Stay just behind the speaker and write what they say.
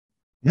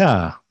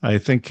Yeah, I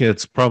think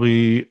it's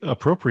probably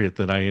appropriate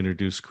that I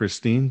introduce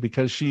Christine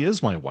because she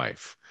is my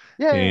wife.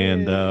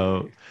 And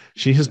Yay!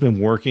 she has been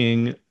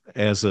working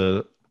as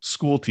a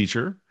school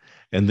teacher.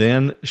 And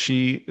then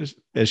she,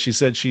 as she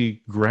said,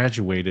 she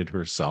graduated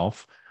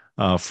herself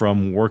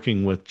from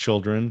working with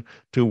children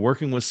to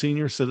working with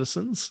senior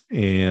citizens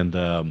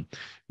and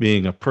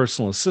being a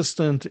personal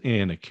assistant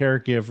and a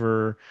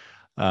caregiver,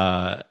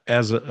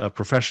 as a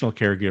professional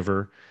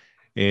caregiver,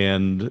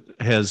 and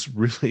has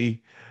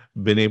really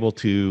been able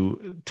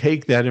to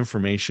take that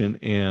information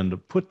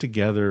and put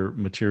together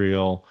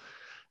material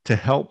to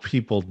help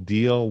people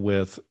deal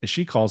with,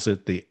 she calls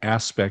it the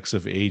aspects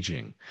of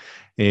aging.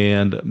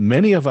 And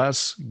many of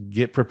us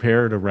get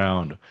prepared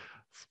around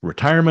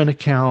retirement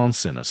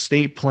accounts and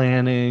estate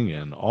planning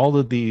and all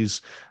of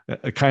these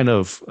kind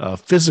of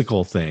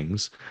physical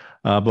things.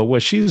 But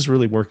what she's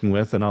really working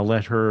with, and I'll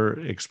let her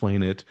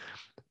explain it,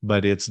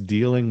 but it's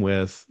dealing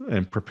with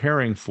and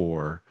preparing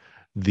for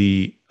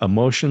the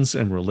emotions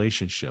and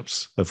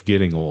relationships of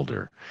getting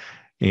older.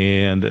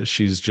 And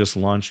she's just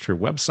launched her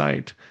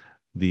website,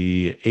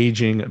 the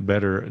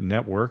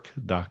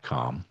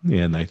agingbetternetwork.com.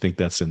 And I think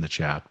that's in the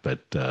chat.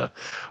 But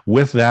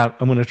with that,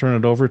 I'm going to turn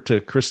it over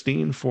to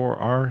Christine for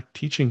our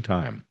teaching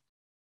time.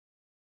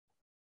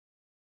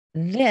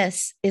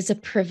 This is a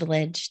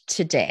privilege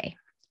today,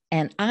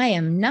 and I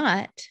am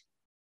not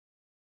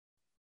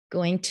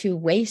going to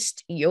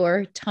waste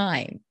your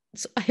time.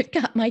 So I've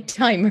got my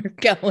timer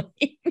going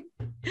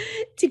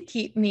to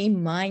keep me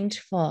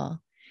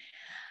mindful.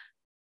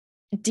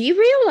 Do you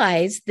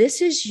realize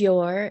this is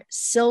your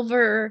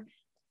silver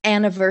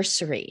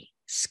anniversary,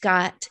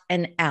 Scott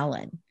and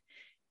Alan?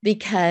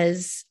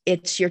 Because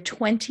it's your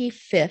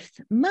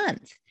 25th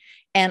month.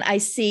 And I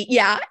see,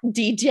 yeah,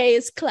 DJ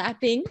is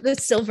clapping, the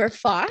silver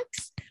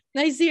fox.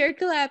 I see her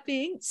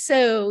clapping.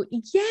 So,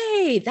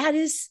 yay, that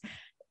is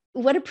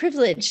what a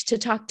privilege to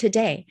talk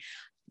today.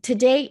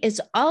 Today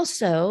is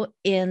also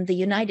in the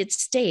United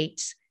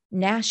States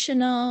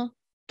National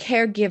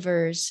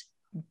Caregivers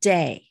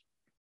Day.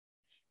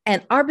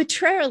 And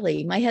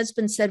arbitrarily, my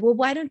husband said, well,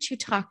 why don't you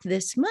talk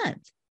this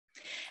month?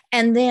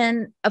 And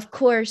then, of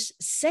course,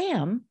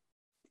 Sam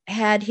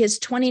had his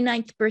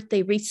 29th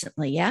birthday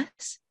recently,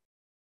 yes?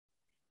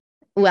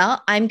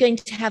 Well, I'm going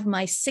to have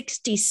my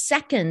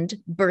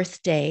 62nd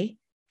birthday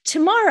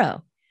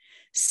tomorrow.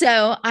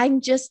 So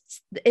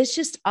it's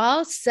just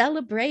all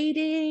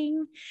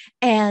celebrating.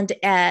 And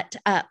at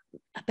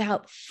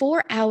about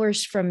 4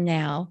 hours from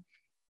now,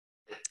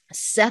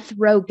 Seth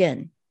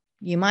Rogen,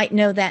 you might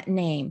know that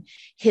name.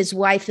 His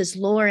wife is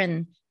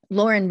Lauren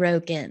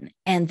Rogen,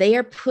 and they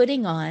are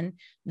putting on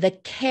the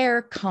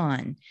Care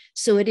Con.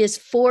 So it is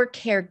for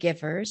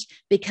caregivers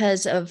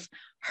because of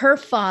her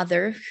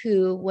father,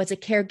 who was a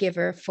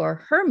caregiver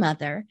for her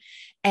mother.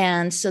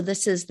 And so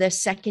this is the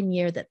second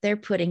year that they're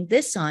putting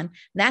this on.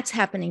 That's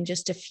happening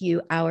just a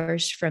few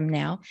hours from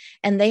now.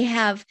 And they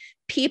have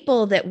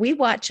people that we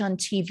watch on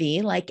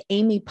TV, like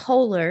Amy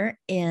Poehler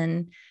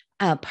in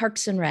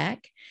Parks and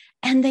Rec.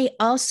 And they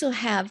also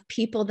have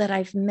people that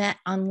I've met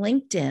on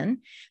LinkedIn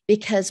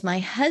because my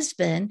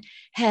husband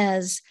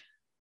has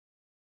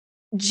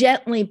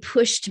gently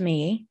pushed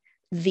me,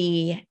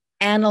 the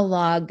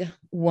analog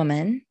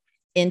woman,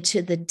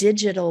 into the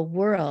digital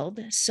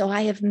world. So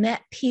I have met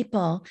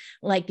people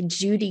like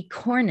Judy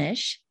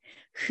Cornish,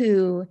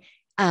 who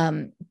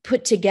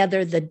put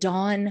together the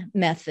Dawn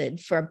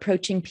method for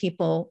approaching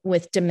people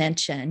with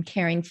dementia and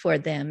caring for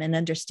them and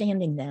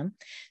understanding them.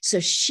 So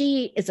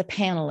she is a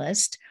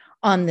panelist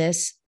on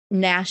this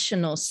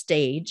national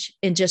stage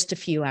in just a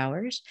few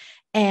hours.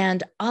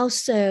 And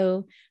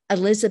also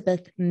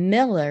Elizabeth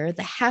Miller,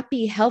 the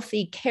happy,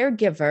 healthy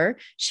caregiver.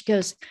 She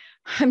goes,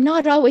 I'm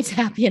not always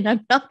happy and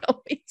I'm not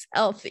always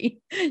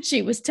healthy.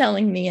 She was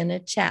telling me in a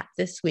chat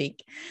this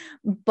week.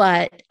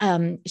 But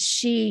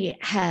she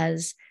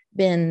has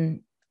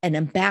been an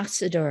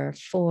ambassador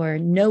for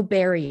No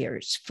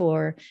Barriers,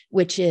 for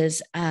which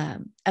is a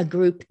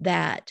group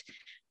that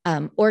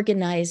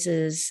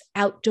organizes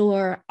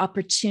outdoor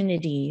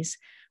opportunities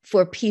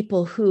for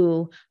people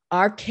who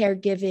are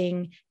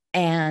caregiving,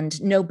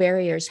 and No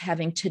Barriers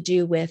having to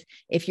do with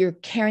if you're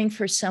caring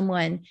for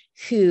someone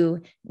who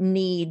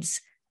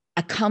needs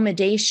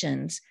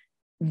accommodations,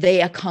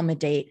 they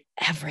accommodate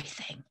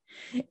everything.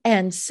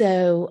 And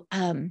so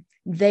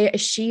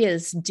she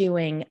is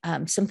doing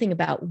something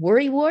about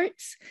worry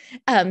warts.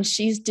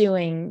 She's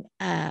doing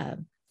a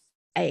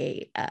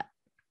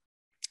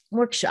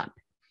workshop.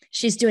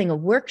 She's doing a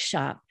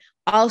workshop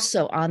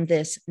also on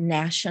this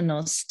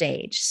national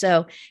stage.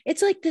 So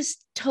it's like this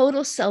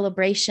total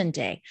celebration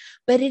day.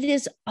 But it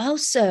is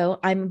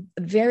also, I'm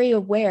very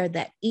aware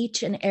that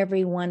each and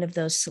every one of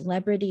those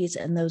celebrities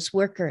and those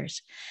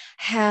workers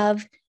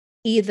have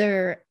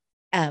either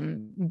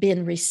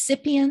been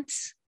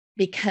recipients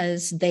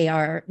because they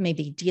are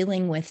maybe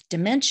dealing with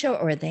dementia,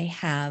 or they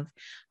have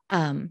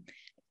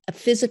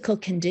physical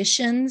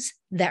conditions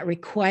that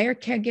require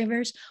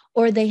caregivers,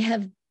 or they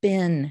have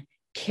been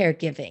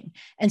caregiving.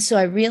 And so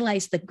I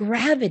realized the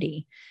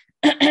gravity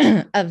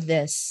of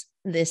this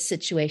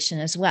situation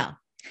as well.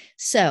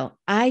 So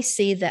I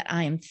see that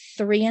I am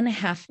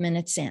 3.5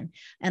 minutes in,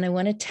 and I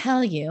want to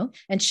tell you,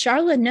 and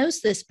Charla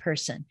knows this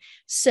person.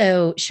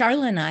 So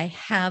Charla and I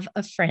have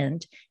a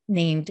friend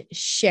named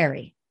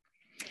Sherry.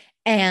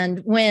 And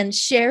when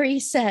Sherry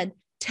said,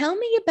 "Tell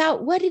me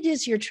about what it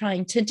is you're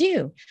trying to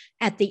do,"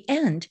 at the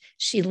end,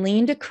 she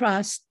leaned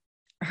across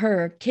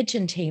her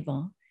kitchen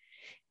table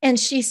and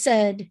she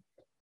said,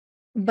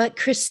 "But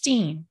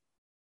Christine,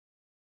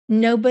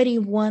 nobody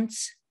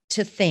wants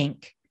to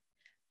think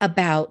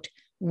about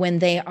when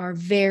they are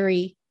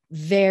very,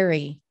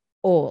 very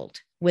old,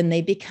 when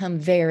they become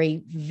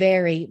very,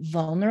 very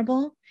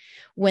vulnerable,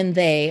 when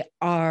they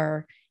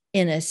are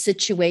in a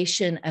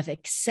situation of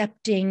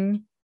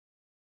accepting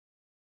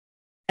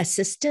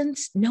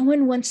assistance. No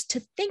one wants to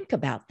think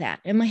about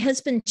that." And my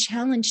husband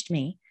challenged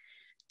me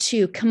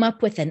to come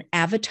up with an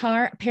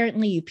avatar.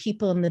 Apparently, you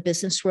people in the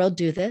business world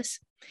do this.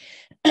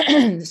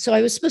 So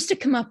I was supposed to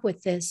come up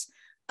with this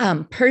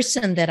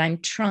person that I'm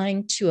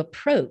trying to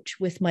approach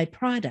with my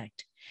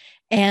product.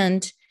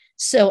 And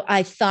so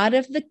I thought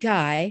of the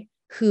guy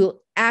who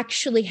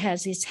actually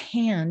has his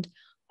hand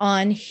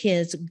on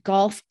his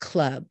golf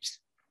clubs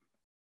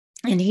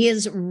and he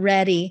is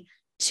ready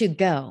to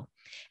go.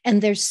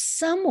 And there's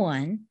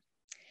someone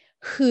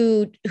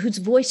whose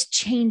voice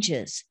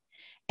changes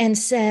and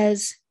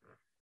says,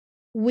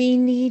 "We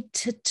need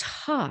to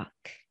talk."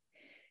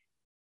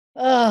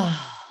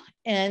 Oh,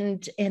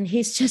 and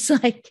he's just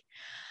like,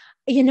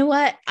 "You know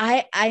what?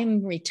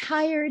 I'm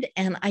retired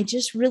and I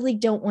just really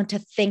don't want to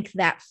think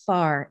that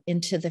far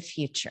into the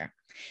future."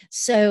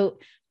 So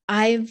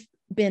I've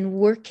been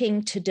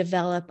working to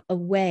develop a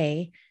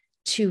way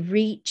to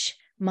reach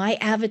my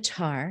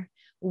avatar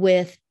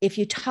with, if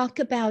you talk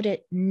about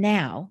it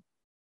now,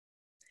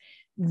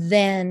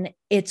 then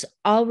it's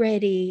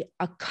already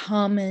a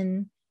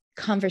common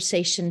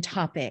conversation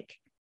topic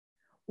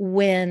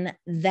when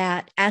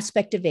that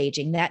aspect of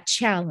aging, that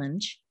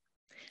challenge,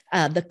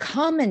 the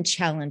common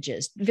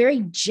challenges,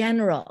 very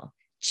general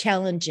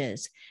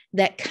challenges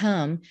that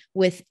come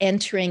with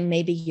entering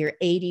maybe your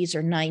 80s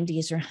or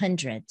 90s or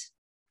 100s.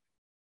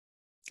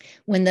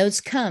 When those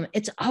come,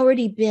 it's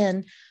already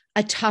been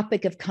a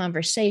topic of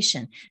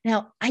conversation.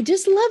 Now, I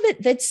just love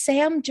it that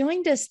Sam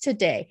joined us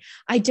today.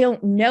 I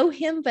don't know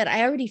him, but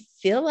I already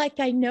feel like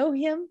I know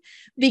him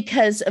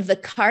because of the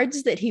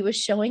cards that he was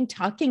showing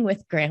talking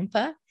with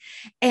Grandpa.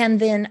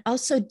 And then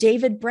also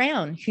David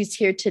Brown, who's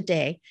here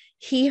today.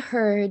 He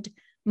heard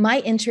my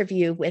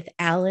interview with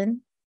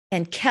Alan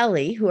and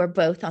Kelly, who are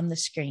both on the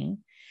screen.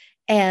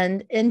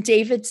 And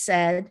David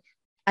said,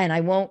 and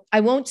I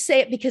won't say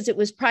it because it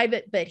was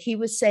private, but he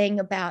was saying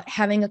about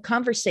having a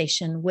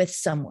conversation with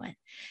someone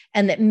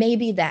and that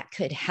maybe that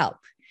could help.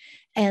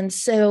 And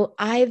so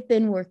I've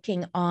been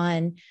working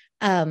on,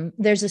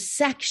 there's a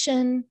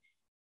section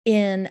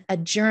in a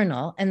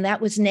journal, and that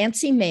was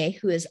Nancy May,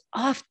 who is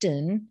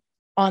often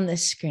on the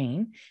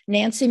screen.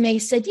 Nancy May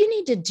said, "You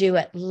need to do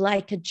it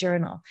like a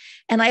journal."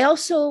 And I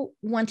also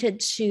wanted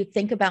to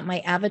think about my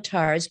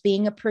avatar as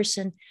being a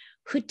person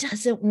who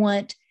doesn't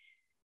want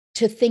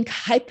to think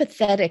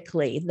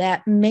hypothetically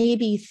that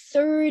maybe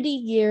 30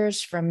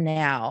 years from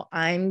now,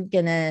 I'm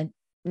going to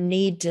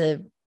need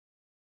to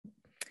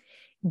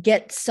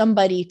get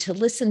somebody to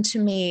listen to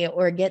me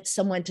or get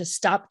someone to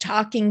stop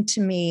talking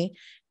to me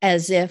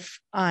as if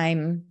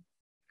I'm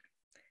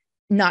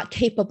not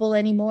capable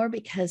anymore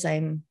because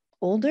I'm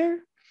older.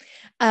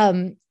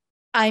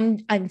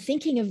 I'm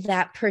thinking of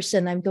that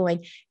person. I'm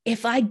going,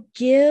 if I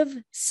give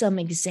some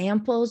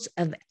examples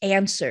of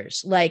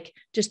answers, like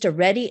just a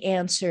ready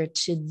answer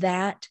to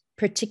that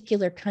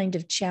particular kind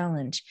of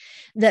challenge,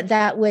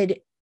 that would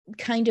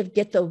kind of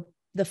get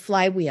the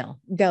flywheel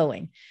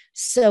going.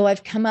 So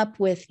I've come up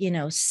with,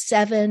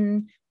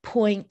 7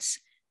 points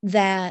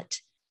that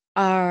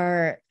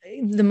are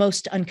the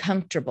most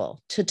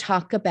uncomfortable to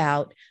talk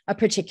about a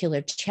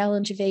particular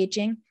challenge of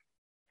aging.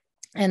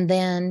 And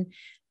then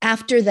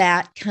after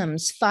that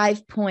comes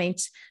 5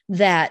 points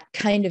that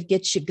kind of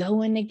gets you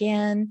going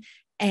again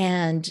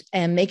and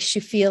makes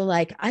you feel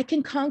like I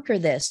can conquer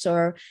this,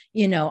 or,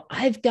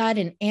 I've got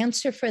an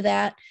answer for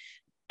that.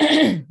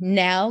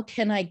 Now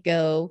can I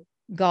go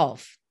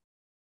golf?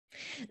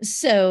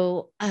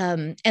 So,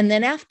 and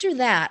then after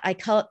that, I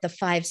call it the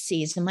 5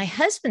 C's. And my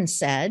husband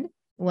said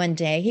one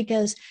day, he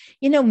goes,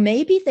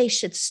 maybe they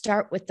should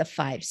start with the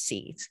 5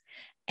 C's.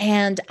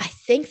 And I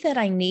think that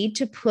I need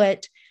to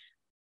put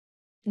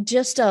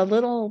just a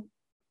little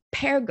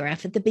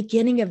paragraph at the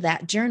beginning of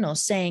that journal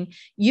saying,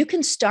 you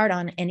can start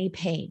on any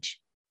page.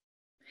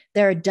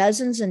 There are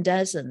dozens and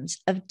dozens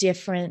of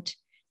different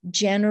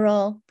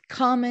general,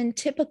 common,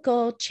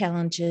 typical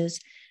challenges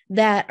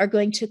that are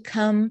going to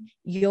come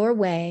your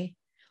way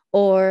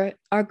or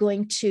are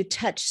going to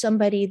touch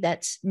somebody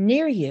that's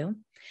near you.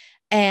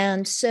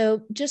 And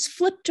so just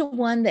flip to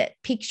one that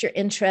piques your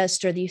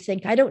interest or that you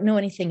think, I don't know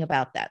anything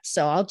about that,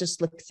 so I'll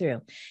just look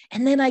through.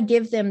 And then I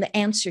give them the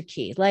answer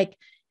key. Like,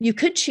 you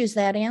could choose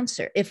that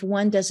answer if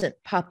one doesn't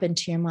pop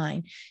into your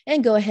mind,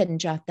 and go ahead and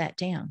jot that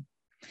down.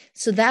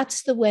 So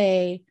that's the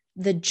way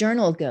the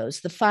journal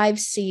goes. The 5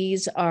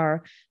 C's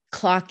are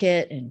clock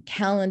it and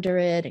calendar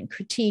it and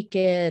critique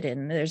it.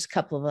 And there's a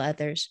couple of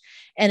others.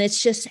 And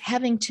it's just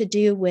having to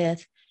do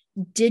with,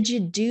 did you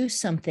do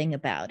something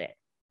about it?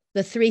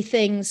 The three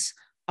things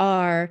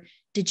are,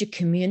 did you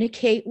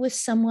communicate with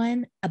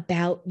someone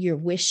about your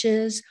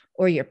wishes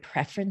or your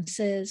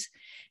preferences?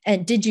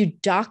 And did you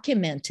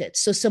document it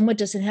so someone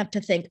doesn't have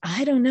to think,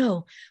 I don't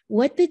know,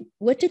 what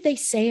did they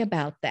say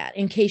about that,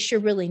 in case you're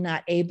really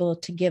not able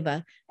to give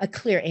a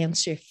clear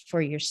answer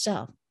for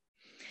yourself.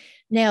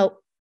 Now,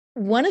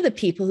 one of the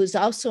people who's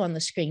also on the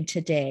screen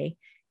today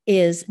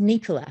is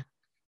Nicola,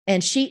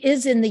 and she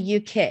is in the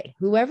UK.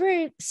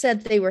 Whoever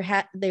said they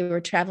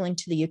were traveling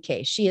to the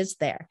UK, she is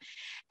there.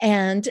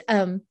 And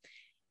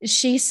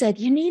she said,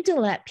 you need to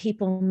let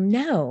people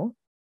know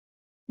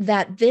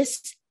that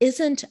this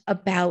isn't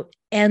about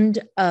end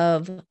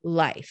of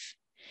life.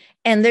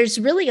 And there's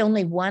really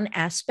only one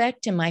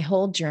aspect in my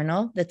whole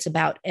journal that's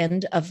about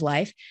end of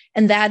life,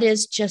 and that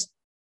is just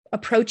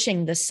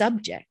approaching the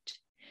subject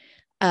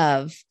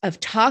of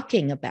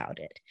talking about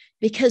it,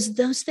 because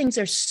those things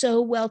are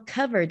so well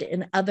covered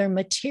in other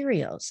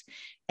materials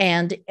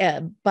and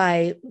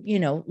by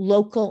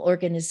local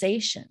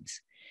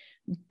organizations.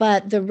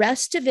 But the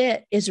rest of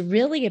it is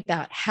really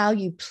about how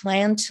you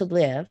plan to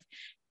live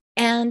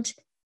and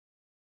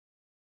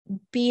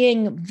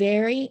being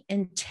very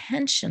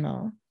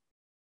intentional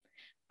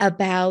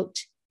about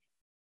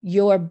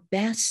your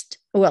best.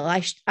 Well,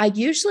 I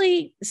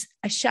usually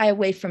shy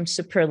away from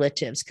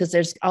superlatives because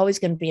there's always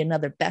going to be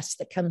another best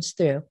that comes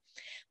through,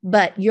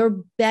 but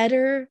your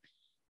better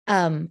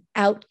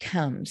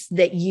outcomes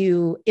that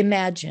you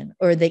imagine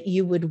or that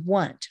you would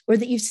want or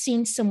that you've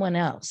seen someone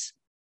else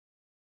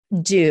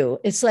do.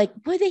 It's like,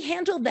 boy, they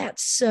handled that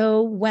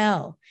so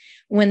well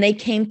when they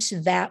came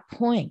to that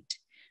point.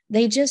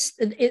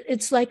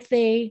 It's like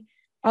they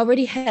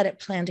already had it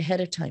planned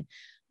ahead of time.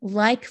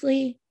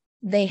 Likely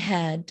they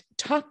had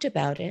talked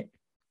about it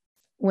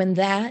when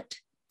that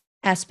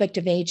aspect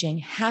of aging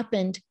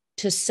happened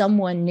to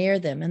someone near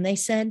them. And they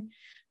said,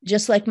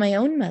 just like my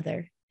own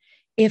mother,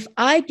 if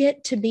I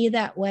get to be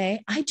that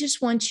way, I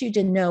just want you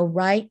to know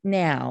right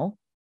now,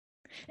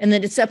 and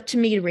that it's up to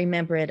me to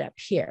remember it up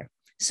here.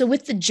 So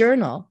with the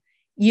journal,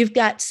 you've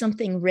got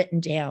something written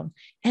down,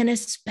 and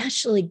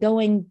especially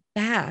going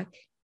back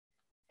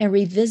and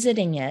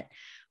revisiting it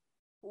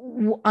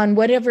on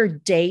whatever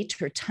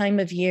date or time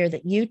of year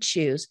that you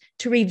choose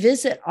to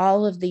revisit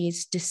all of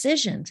these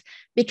decisions,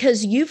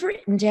 because you've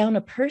written down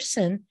a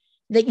person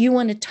that you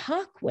want to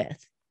talk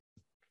with.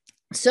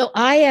 So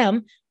I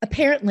am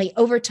apparently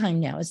over time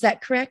now. Is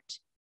that correct?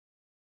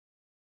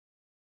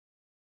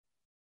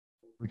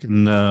 We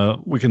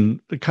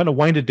can kind of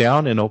wind it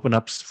down and open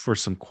up for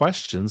some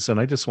questions. And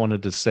I just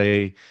wanted to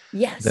say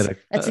yes, that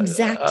that's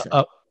exactly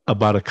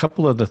about a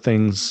couple of the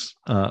things,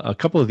 a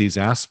couple of these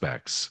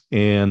aspects.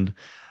 And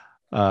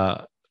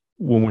when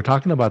we're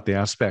talking about the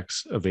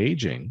aspects of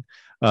aging,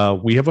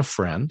 we have a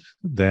friend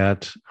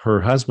that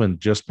her husband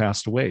just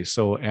passed away.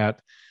 So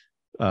at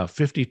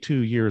 52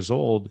 years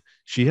old,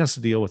 she has to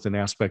deal with an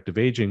aspect of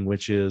aging,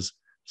 which is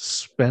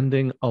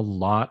spending a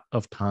lot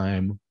of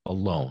time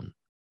alone.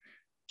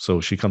 So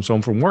she comes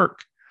home from work,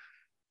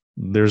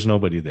 there's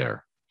nobody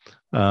there.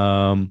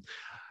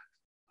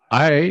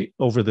 I,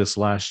 over this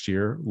last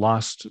year,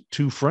 lost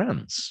two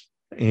friends.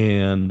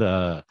 And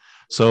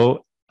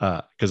so,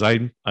 because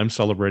I'm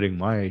celebrating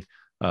my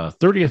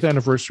 30th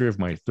anniversary of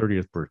my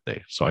 30th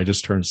birthday. So I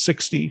just turned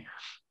 60,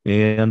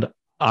 and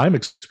I'm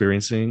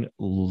experiencing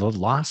the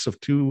loss of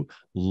two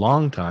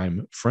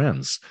longtime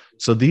friends.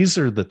 So these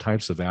are the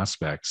types of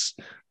aspects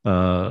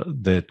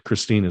that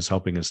Christine is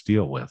helping us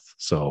deal with.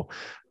 So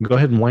go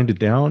ahead and wind it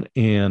down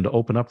and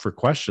open up for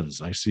questions.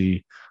 I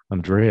see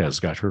Andrea has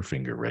got her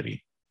finger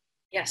ready.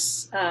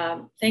 Yes,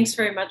 thanks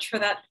very much for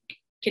that.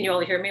 Can you all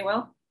hear me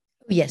well?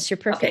 Yes, you're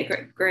perfect.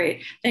 Okay,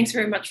 great. Thanks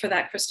very much for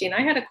that, Christine.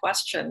 I had a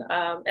question,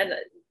 and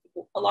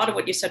a lot of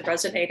what you said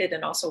resonated,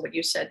 and also what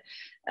you said,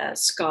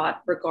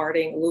 Scott,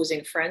 regarding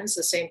losing friends.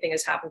 The same thing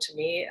has happened to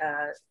me,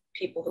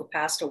 people who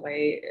passed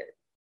away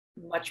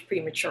much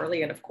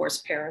prematurely, and of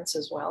course, parents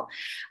as well.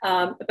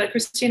 But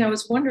Christine, I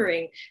was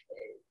wondering,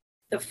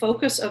 the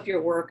focus of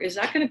your work, is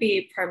that going to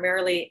be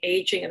primarily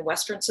aging in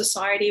Western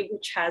society,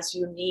 which has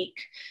unique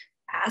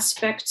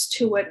aspects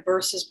to it,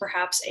 versus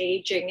perhaps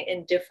aging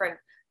in different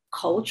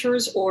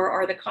cultures? Or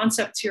are the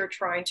concepts you're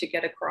trying to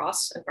get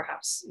across, and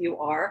perhaps you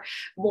are,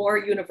 more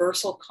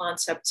universal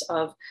concepts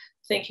of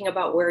thinking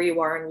about where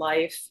you are in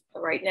life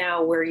right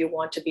now, where you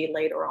want to be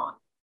later on?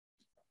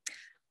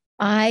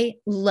 I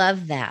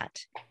love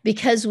that,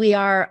 because we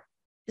are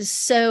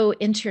so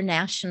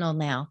international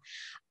now.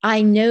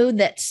 I know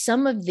that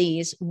some of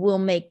these will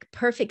make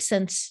perfect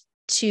sense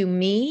to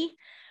me,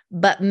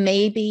 but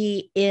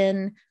maybe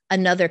in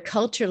another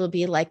culture, it'll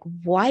be like,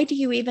 why do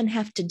you even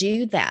have to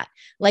do that?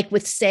 Like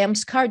with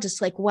Sam's cards,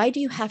 it's like, why do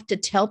you have to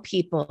tell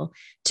people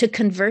to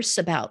converse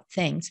about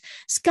things?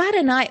 Scott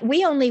and I,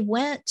 we only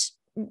went,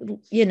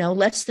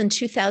 less than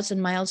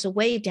 2,000 miles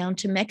away down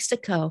to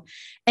Mexico.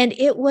 And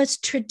it was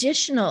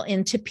traditional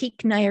in Tepic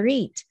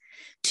Nayarit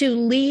to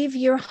leave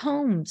your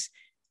homes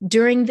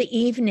during the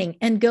evening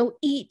and go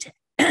eat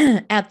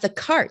at the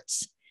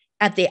carts,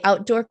 at the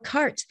outdoor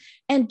carts,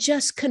 and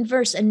just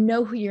converse and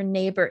know who your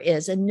neighbor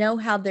is and know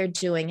how they're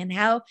doing and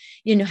how,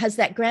 has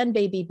that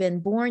grandbaby been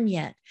born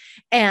yet,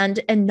 and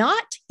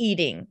not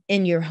eating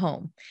in your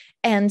home.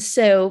 And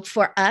so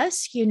for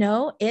us,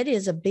 it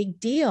is a big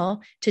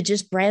deal to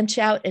just branch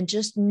out and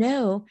just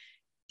know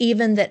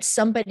even that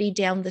somebody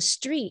down the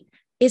street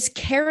is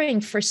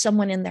caring for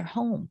someone in their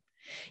home,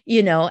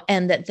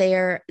 and that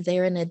they're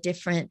in a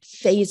different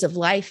phase of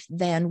life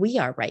than we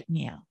are right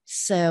now.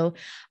 So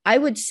I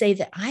would say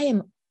that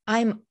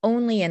I'm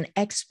only an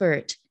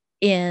expert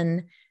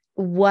in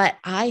what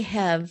I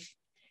have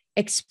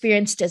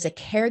experienced as a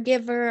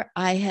caregiver.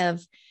 I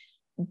have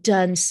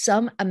done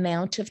some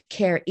amount of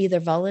care, either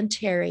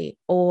voluntary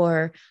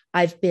or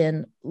I've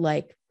been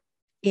like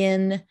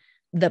in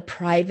the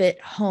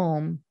private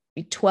home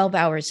 12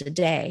 hours a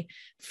day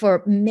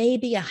for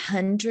maybe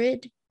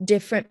 100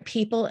 different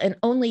people, and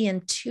only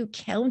in 2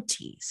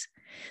 counties.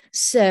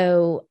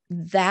 So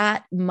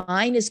that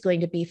mine is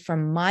going to be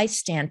from my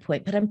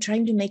standpoint, but I'm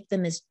trying to make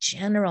them as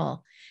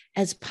general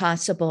as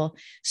possible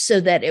so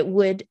that it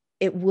would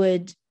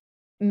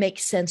make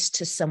sense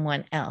to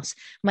someone else.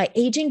 My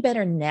Aging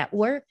Better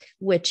Network,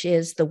 which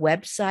is the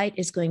website,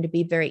 is going to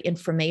be very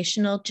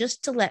informational,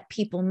 just to let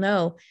people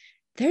know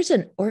there's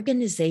an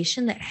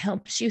organization that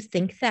helps you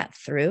think that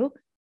through.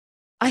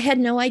 I had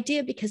no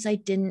idea because I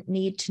didn't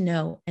need to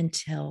know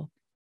until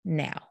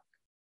now.